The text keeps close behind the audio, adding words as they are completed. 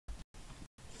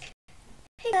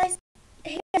Hey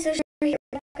guys, so we're here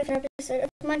back with an episode of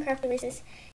Minecraft Oasis.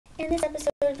 In this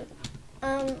episode,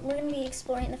 we're going to be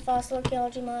exploring the fossil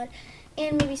archaeology mod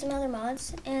and maybe some other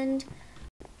mods. And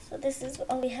so this is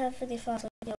all we have for the fossil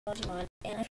archaeology mod,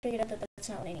 and I figured out that that's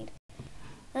not what I need.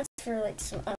 That's for like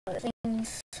some other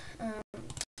things.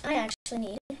 I actually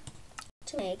need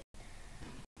to make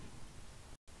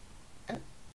an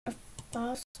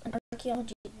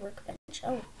archaeology workbench.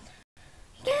 Oh,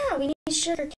 yeah, we need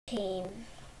sugar cane.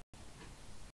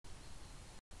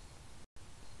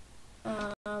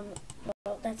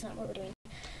 Well, that's not what we're doing.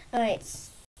 Alright,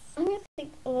 so I'm gonna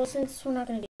think, well, since we're not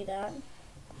gonna do that,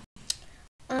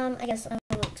 I guess I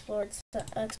will explore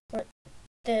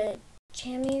the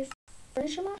jammy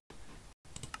furniture mod?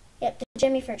 Yep, the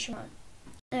jammy furniture mod.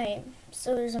 Alright,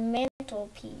 so there's a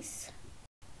mantelpiece.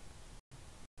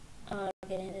 I'll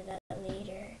get into that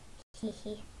later.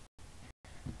 Hehe.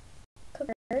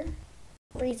 Cooker,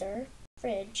 freezer,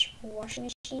 fridge, washing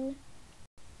machine.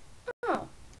 Oh,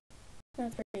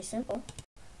 that's pretty simple.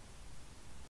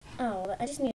 Oh, I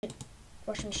just need a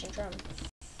washing machine drum.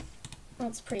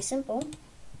 That's pretty simple.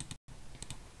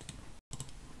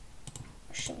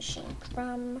 Washing machine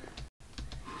drum.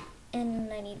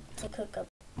 And I need to cook up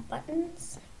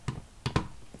buttons.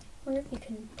 Wonder if you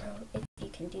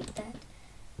can do that.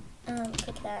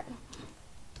 Cook that.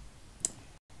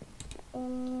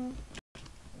 Ooh,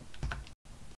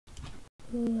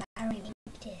 how do I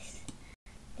make this?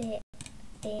 There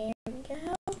we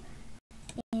go.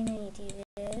 And I need to do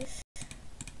this.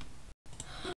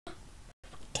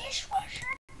 Dishwasher!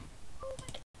 Oh my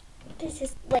god. This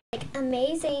is like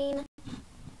amazing.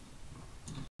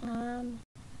 I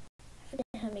forget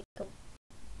how to make a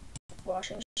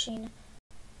washing machine.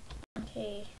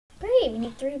 Okay. Great, we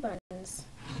need 3 buttons.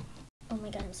 Oh my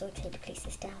god, I'm so excited to place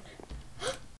this down.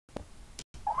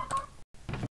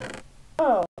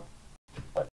 Oh.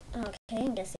 Okay,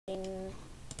 I'm guessing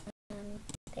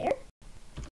there.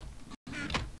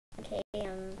 Okay,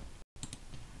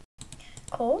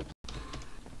 coal.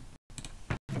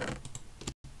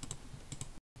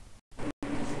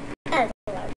 That's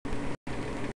allowed.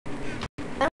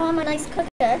 I'm a nice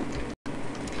cooker.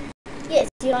 Yes,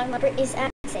 you like my British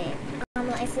accent. I'm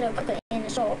a nice little cooker in the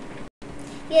shop.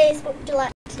 Yes, what would you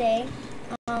like today?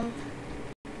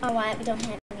 Alright, we don't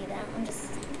have any of that. I'm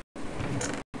just...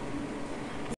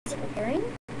 Is it repairing?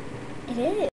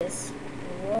 It is.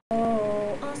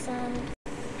 Whoa, awesome.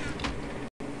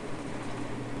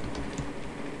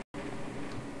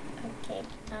 Okay,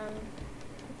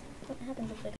 what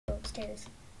happens if I go upstairs?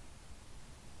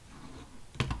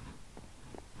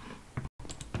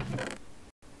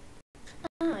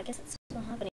 Ah, I guess it's still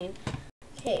happening.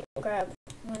 Okay, we'll grab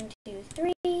 1, 2,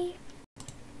 3.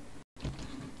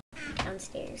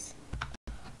 Downstairs.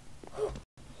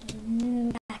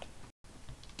 Back.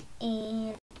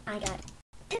 And I got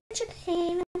sugar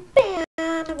cane. Bam!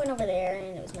 I went over there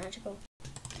and it was magical.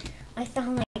 I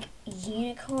found like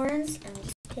unicorns. I'm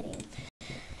just kidding.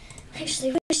 I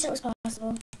actually wish that was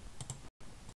possible.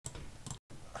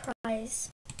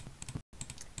 Cries.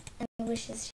 And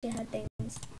wishes she had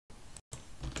things.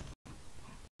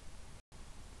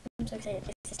 I'm so excited to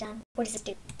place this down. What does this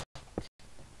do?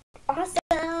 Awesome!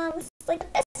 This is like the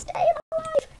best day of my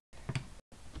life!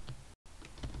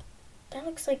 That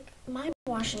looks like my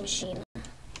washing machine.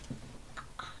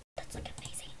 Oh, that's like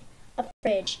amazing. A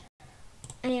fridge.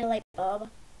 I need a light bulb.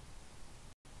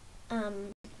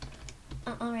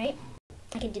 Alright.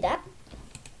 I can do that.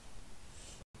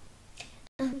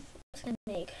 What's gonna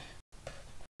make?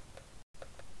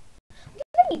 What do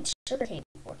I need sugar cane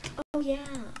for? Oh yeah.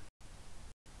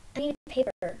 I need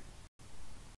paper.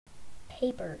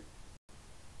 Paper.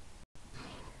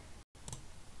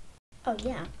 Oh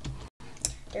yeah.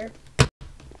 Dirt.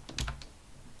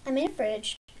 I made a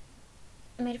fridge.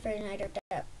 And I dirt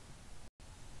up.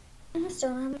 And I still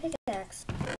don't have my pickaxe.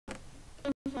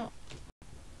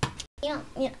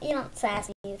 You don't sass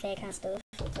me with that kind of stuff.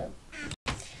 So.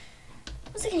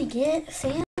 What's it gonna get?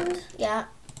 Sand? Yeah.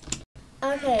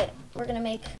 Okay, we're gonna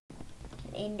make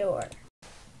an indoor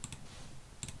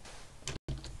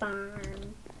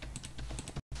farm.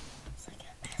 It's like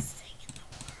the best thing in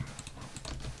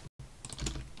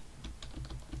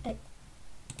the world.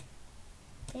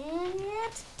 Dang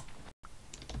it.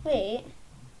 Wait.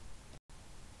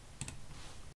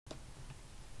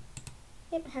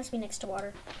 Yep, it has to be next to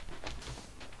water.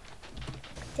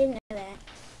 Didn't know that.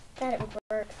 Thought it would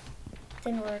work.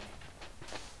 Didn't work.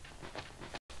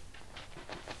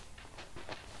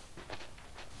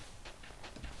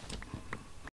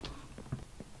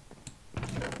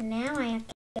 Now I have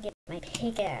to get my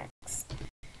pickaxe.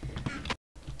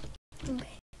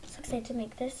 Okay, so excited to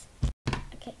make this.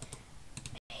 Okay,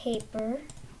 paper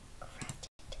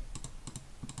crafted.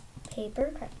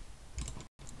 Paper crafted.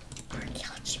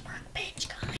 Archaeology workbench,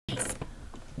 guys.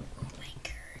 Oh my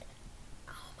god.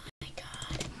 Oh my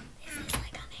god. This is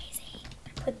like amazing.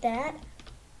 Put that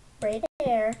right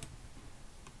there.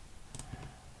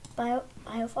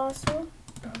 Biofossil.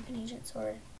 Broken agent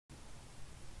sword.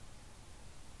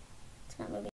 It's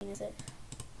not moving, is it?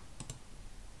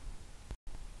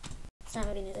 It's not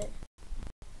moving, is it?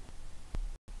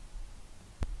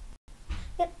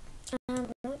 Yep.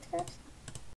 Relic scraps.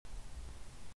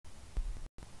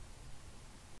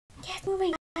 Yeah, it's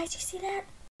moving, guys. You see that?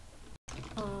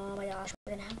 Oh my gosh,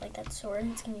 we're gonna have like that sword,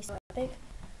 and it's gonna be so epic.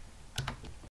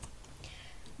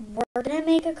 We're gonna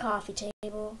make a coffee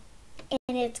table,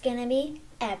 and it's gonna be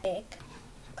epic.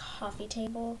 Coffee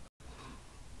table.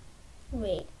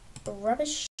 Wait,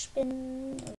 rubbish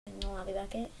bin, lobby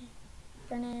bucket,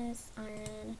 furnace,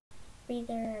 iron,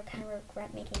 breather. I kind of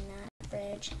regret making that.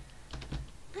 Fridge.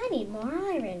 I need more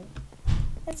iron.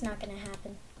 That's not gonna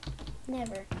happen.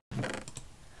 Never.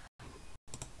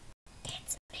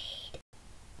 It's made.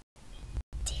 We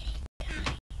did it,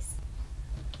 guys.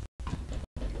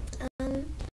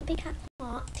 Big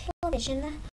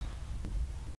television.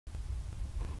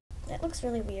 That looks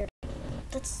really weird.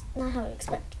 That's not how I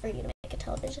expect for you to make a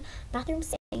television. Bathroom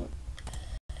sink.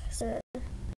 So,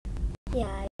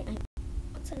 yeah,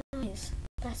 what's that noise?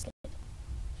 Basket.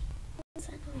 What's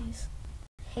that noise?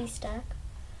 Haystack.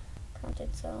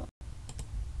 Prompted cell.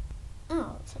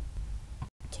 Oh, it's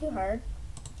too hard.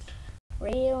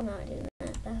 Radio, not doing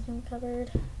that. Bathroom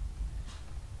cupboard.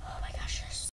 Oh my gosh,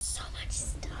 there's so much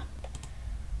stuff.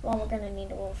 Well, we're gonna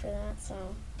need a wool for that, so.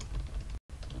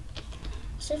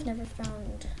 I've never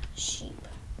found sheep.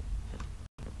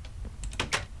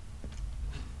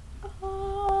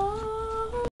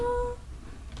 Oh.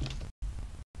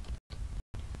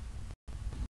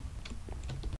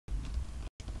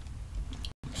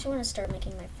 I should want to start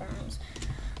making my farms.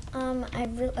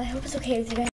 I hope it's okay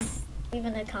with you guys. Leave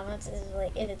in the comments is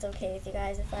like if it's okay with you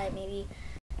guys if I maybe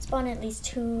spawn at least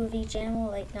 2 of each animal,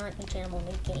 like not each animal,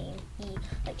 the game,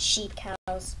 like sheep,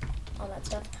 cows, all that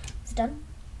stuff. Is it done?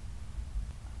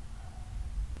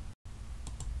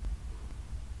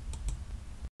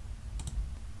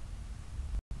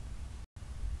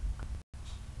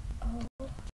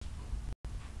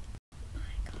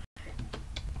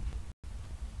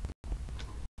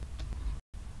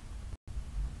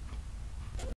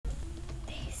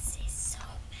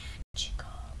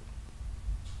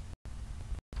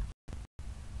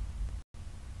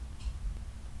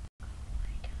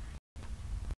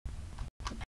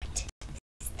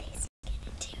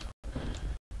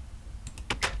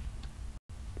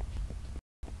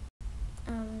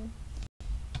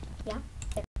 Yeah,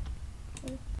 there.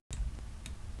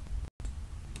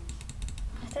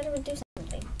 I thought it would do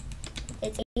something.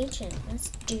 It's ancient. Let's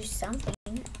do something.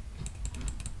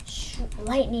 Shoot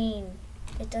lightning.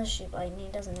 It does shoot lightning,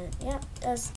 doesn't it? Yeah, it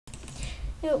does.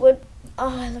 It would.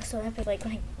 Oh, it looks so epic. Like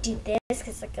when I do this,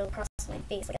 because it goes across my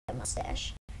face like a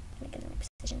mustache. Make it in the right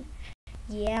position.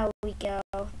 Yeah, we go.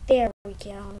 There we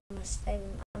go. I'm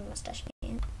a mustache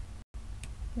man.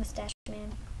 Mustache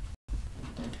man.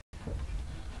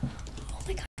 Oh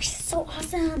my gosh, this is so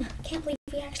awesome. Can't believe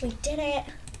we actually did it.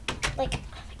 Like,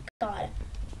 oh my god.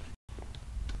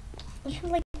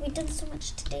 We've done so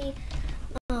much today.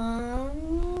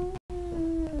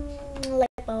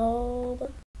 Light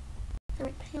bulb.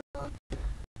 Alright, panel.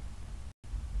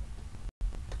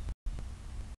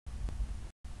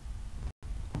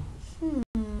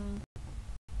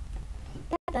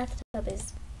 That bathtub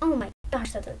is, oh my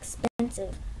gosh, that's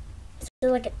expensive. Is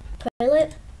there like a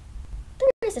toilet?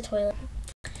 There is a toilet.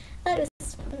 I thought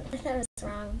it was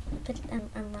wrong. I'm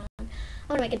wrong. I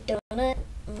want to make a donut.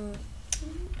 We're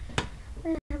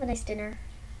gonna have a nice dinner.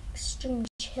 Extreme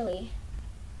chili.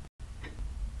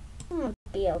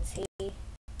 BLT.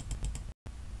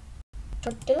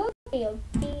 Tortilla,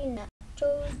 BLT,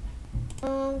 nachos.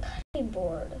 Cutting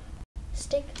board.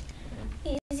 Stick.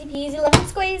 Easy peasy, lemon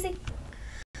squeezy.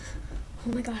 Oh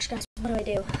my gosh, guys, what do I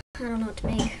do? I don't know what to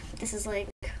make. This is like.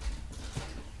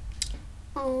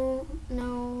 Oh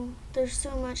no, there's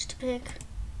so much to pick.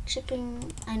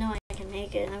 Chicken, I know I can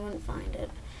make it, I wouldn't find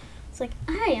it. It's like,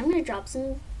 hi, I'm gonna drop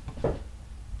some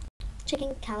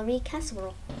chicken calorie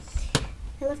casserole.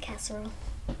 I love casserole.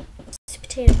 Sweet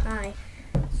potato pie.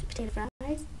 Sweet potato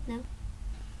fries? No.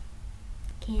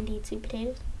 Candied sweet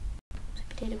potatoes. Sweet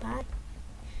potato pie.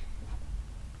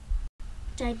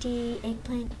 GT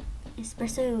eggplant.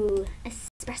 Espresso.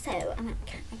 Espresso. I'm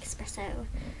espresso.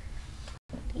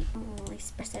 Oh,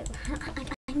 espresso.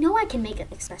 I know I can make it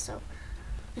espresso.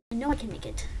 I know I can make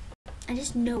it. I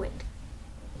just know it.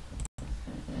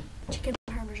 chicken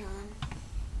parmesan.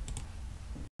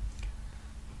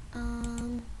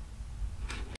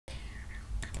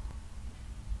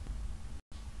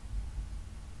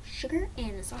 Sugar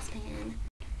and a saucepan.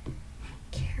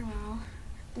 Caramel.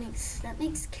 That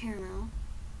makes caramel.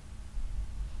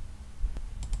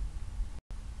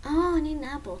 Oh, I need an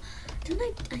apple. Don't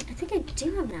I think I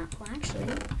do have an apple, actually.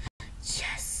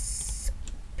 Yes!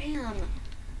 Bam!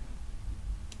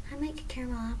 I make a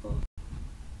caramel apple.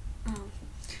 Oh,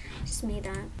 just made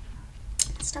that.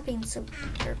 Stop being so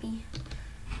derpy.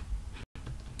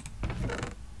 I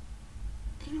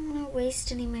don't want to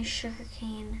waste any of my sugar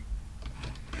cane.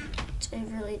 I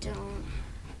really don't.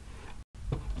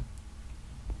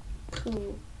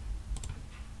 Poo.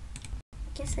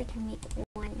 I guess I can make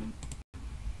one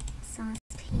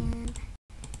saucepan.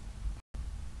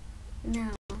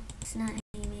 No, it's not how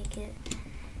you make it.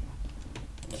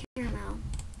 Caramel.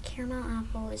 Caramel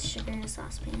apple is sugar in a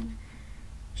saucepan.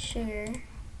 Sugar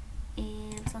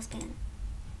and saucepan.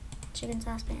 Sugar and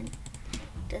saucepan.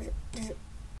 Does it?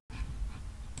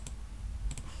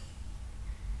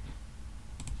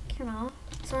 Caramel.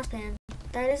 Saucepan.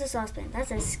 That is a saucepan. That's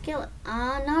a skillet.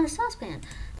 Not a saucepan.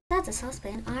 That's a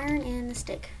saucepan. Iron and a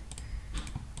stick.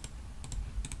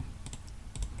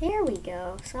 There we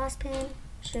go. Saucepan,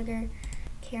 sugar,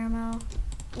 caramel.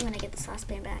 I'm gonna get the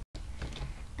saucepan back.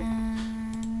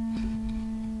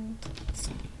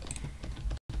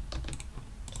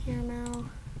 Caramel,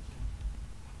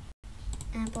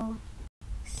 apple,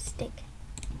 stick.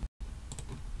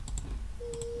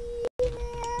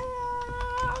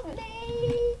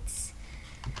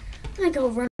 I go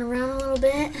run around a little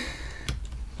bit.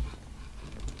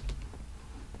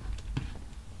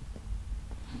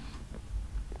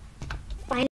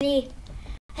 Finally,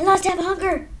 I lost half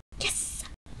hunger. Yes.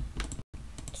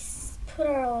 Let's put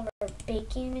all of our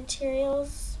baking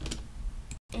materials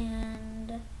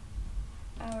and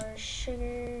our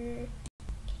sugar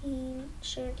cane.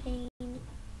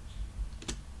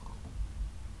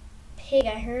 Pig,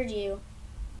 I heard you.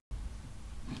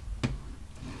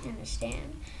 I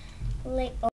understand.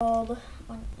 Light bulb.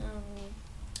 What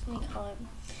do you call it?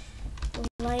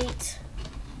 Light.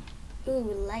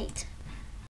 Ooh, light.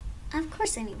 Of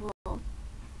course I need wool.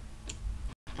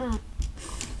 Why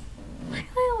do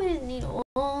I always need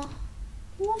wool?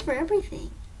 Wool for everything.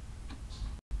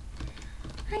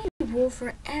 I need wool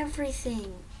for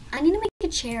everything. I need to make a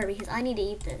chair because I need to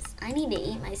eat this. I need to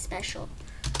eat my special.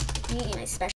 I need to eat my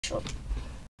special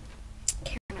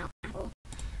caramel apple.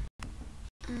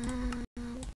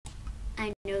 I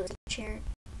know there's a chair.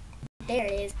 There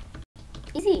it is.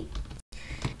 Easy.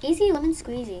 Easy lemon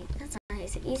squeezy. That's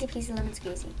nice. Easy peasy lemon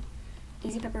squeezy.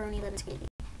 Easy pepperoni lemon squeezy.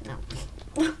 No.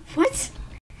 What?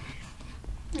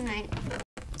 Alright.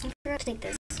 I forgot to take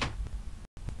this.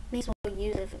 May as well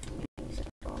use it if I'm going to use it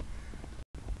at all.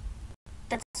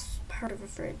 That's part of a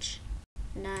fridge.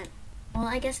 Not. Well,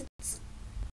 I guess it's.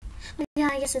 Yeah,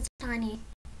 I guess it's tiny.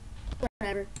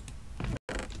 Whatever.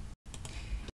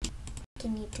 I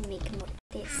need to make more of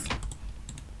this.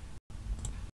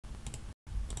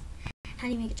 How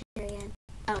do you make a chair again?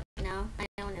 Oh, no. I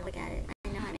don't want to look at it. I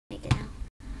know how to make it now.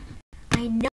 I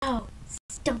know!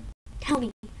 Don't tell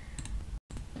me!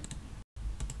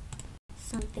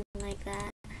 Something like that.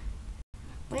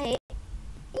 Wait.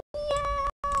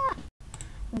 Yeah!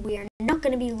 We are not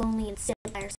going to be lonely and sit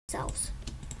by ourselves.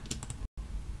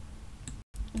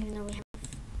 Even though we have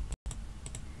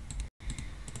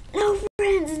no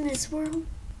friends in this world.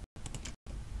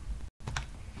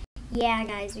 Yeah,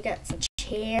 guys, we got some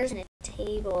chairs and a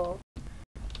table.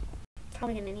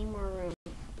 Probably gonna need more room.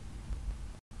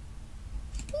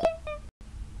 Yeah.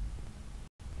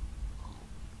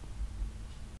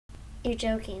 You're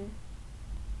joking.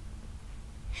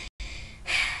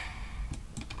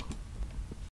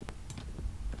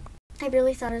 I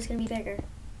really thought it was gonna be bigger.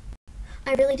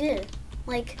 I really did.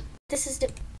 Like, this is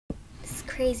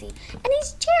crazy. And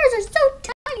these chairs are so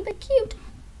tiny but cute.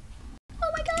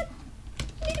 Oh my god.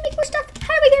 I need to make more stuff.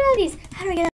 How do we get out of these? How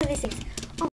do I get out of these things?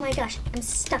 Oh my gosh. I'm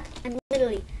stuck. I'm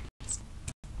literally stuck.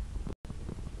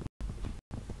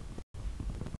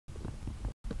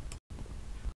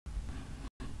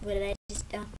 What did I just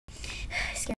do?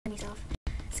 Scared myself.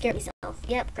 Scared myself.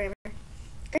 Yep, grammar.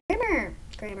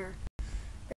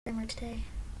 Grammar today.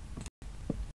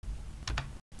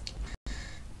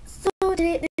 So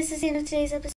this is the end of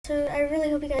today's episode. I really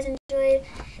hope you guys enjoyed.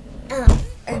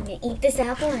 I'm gonna eat this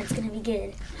apple and it's gonna be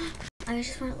good. I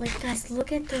just want to, like, guys,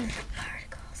 look at the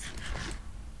particles.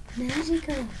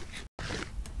 Magical.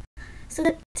 So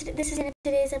this is the end of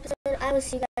today's episode. I will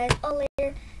see you guys all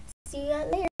later. See you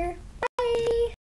guys later.